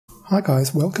Hi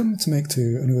guys, welcome to Make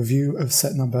 2 and a review of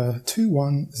set number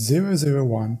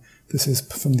 21001. This is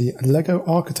from the LEGO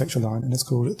architecture line and it's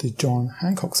called the John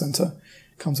Hancock Center.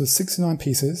 It comes with 69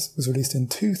 pieces, was released in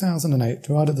 2008,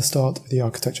 right at the start of the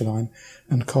architecture line,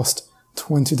 and cost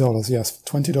 $20. Yes,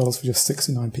 $20 for just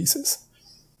 69 pieces.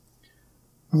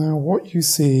 Now what you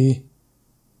see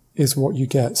is what you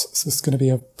get. So it's going to be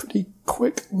a pretty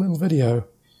quick little video.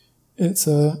 It's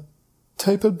a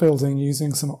tapered building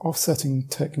using some offsetting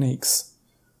techniques.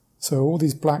 So all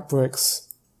these black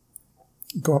bricks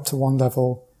go up to one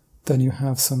level, then you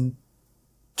have some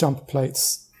jumper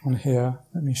plates on here.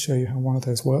 Let me show you how one of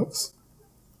those works.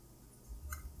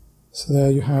 So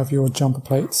there you have your jumper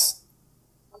plates.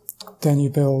 Then you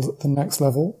build the next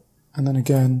level, and then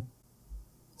again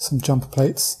some jumper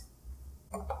plates.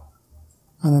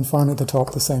 And then finally at the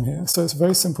top, the same here. So it's a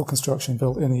very simple construction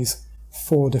built in these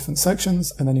 4 different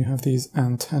sections, and then you have these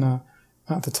antenna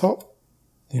at the top.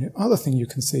 The other thing you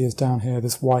can see is down here,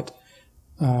 this white,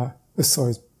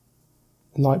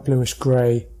 light bluish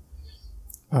grey,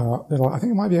 I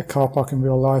think it might be a car park in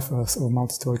real life, or a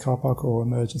multi-story car park or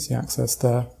emergency access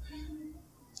there.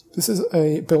 This is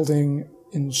a building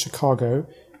in Chicago.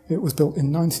 It was built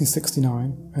in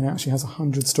 1969 and it actually has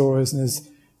 100 stories and is,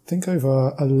 I think, over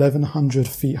 1,100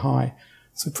 feet high.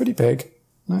 So pretty big.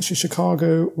 And actually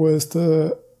Chicago was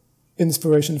the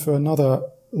inspiration for another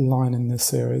line in this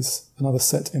series, another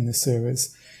set in this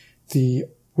series, the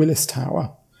Willis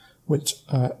Tower, which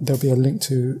there'll be a link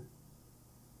to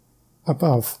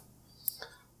above.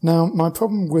 Now my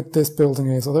problem with this building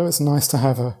is, although it's nice to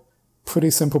have a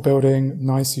pretty simple building,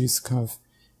 nice use kind of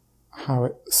how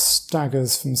it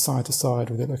staggers from side to side,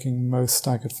 with it looking most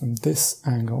staggered from this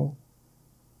angle.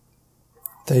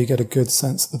 There you get a good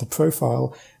sense of the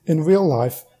profile. In real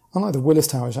life, unlike the Willis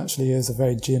Tower, which actually is a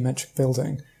very geometric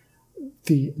building,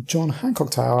 the John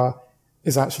Hancock Tower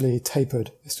is actually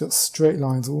tapered. It's got straight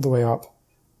lines all the way up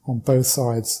on both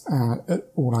sides and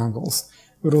at all angles.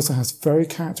 It also has very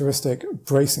characteristic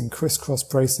bracing, crisscross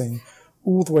bracing,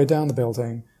 all the way down the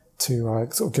building to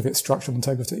sort of give it structural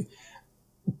integrity.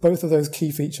 Both of those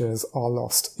key features are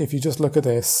lost. If you just look at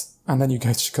this and then you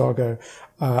go to Chicago,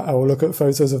 or look at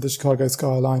photos of the Chicago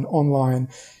skyline online,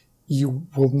 you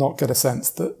will not get a sense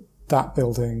that that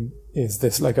building is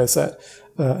this LEGO set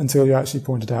until you actually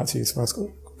point it out to you.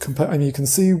 So I mean, you can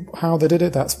see how they did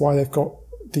it. That's why they've got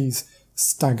these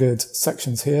staggered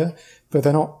sections here, but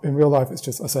they're not in real life. It's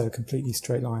just, I said, a completely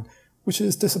straight line, which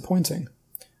is disappointing.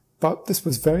 But this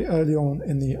was very early on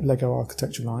in the LEGO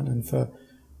architecture line, and for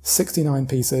 69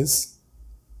 pieces,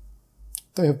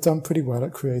 they have done pretty well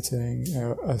at creating,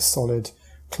 a solid,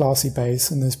 classy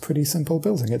base in this pretty simple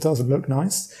building. It does look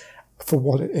nice for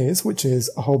what it is, which is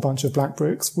a whole bunch of black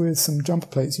bricks with some jumper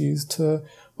plates used to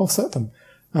offset them.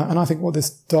 And I think what this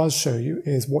does show you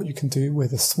is what you can do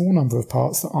with a small number of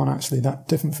parts that aren't actually that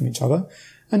different from each other,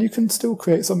 and you can still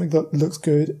create something that looks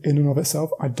good in and of itself.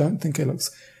 I don't think it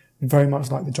looks very much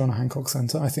like the John Hancock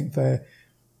Center. I think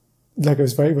LEGO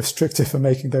is very restrictive for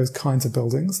making those kinds of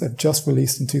buildings. They've just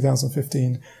released in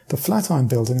 2015 the Flatiron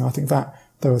building, and I think that,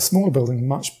 though a smaller building,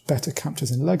 much better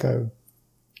captures in LEGO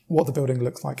what the building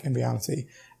looks like in reality.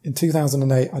 In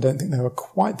 2008, I don't think they were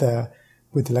quite there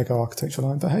with the LEGO architecture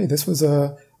line, but hey, this was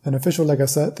an official LEGO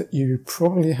set that you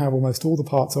probably have almost all the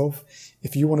parts of.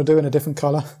 If you want to do it in a different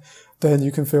color, then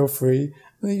you can feel free.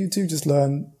 And you do just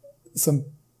learn some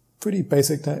pretty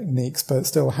basic techniques, but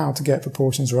still how to get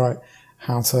proportions right,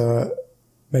 how to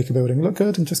make a building look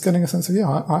good, and just getting a sense of,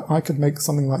 yeah, I could make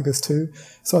something like this too.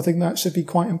 So I think that should be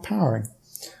quite empowering.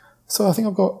 So I think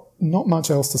I've got not much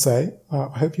else to say.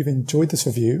 I hope you've enjoyed this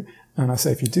review. And I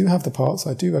say, if you do have the parts,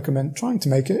 I do recommend trying to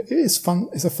make it. It is fun.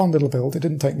 It's a fun little build. It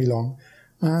didn't take me long.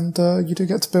 And you do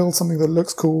get to build something that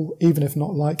looks cool, even if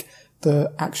not like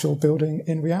the actual building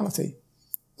in reality.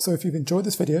 So if you've enjoyed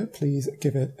this video, please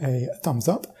give it a thumbs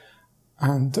up.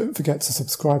 And don't forget to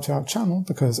subscribe to our channel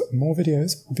because more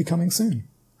videos will be coming soon.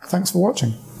 Thanks for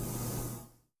watching.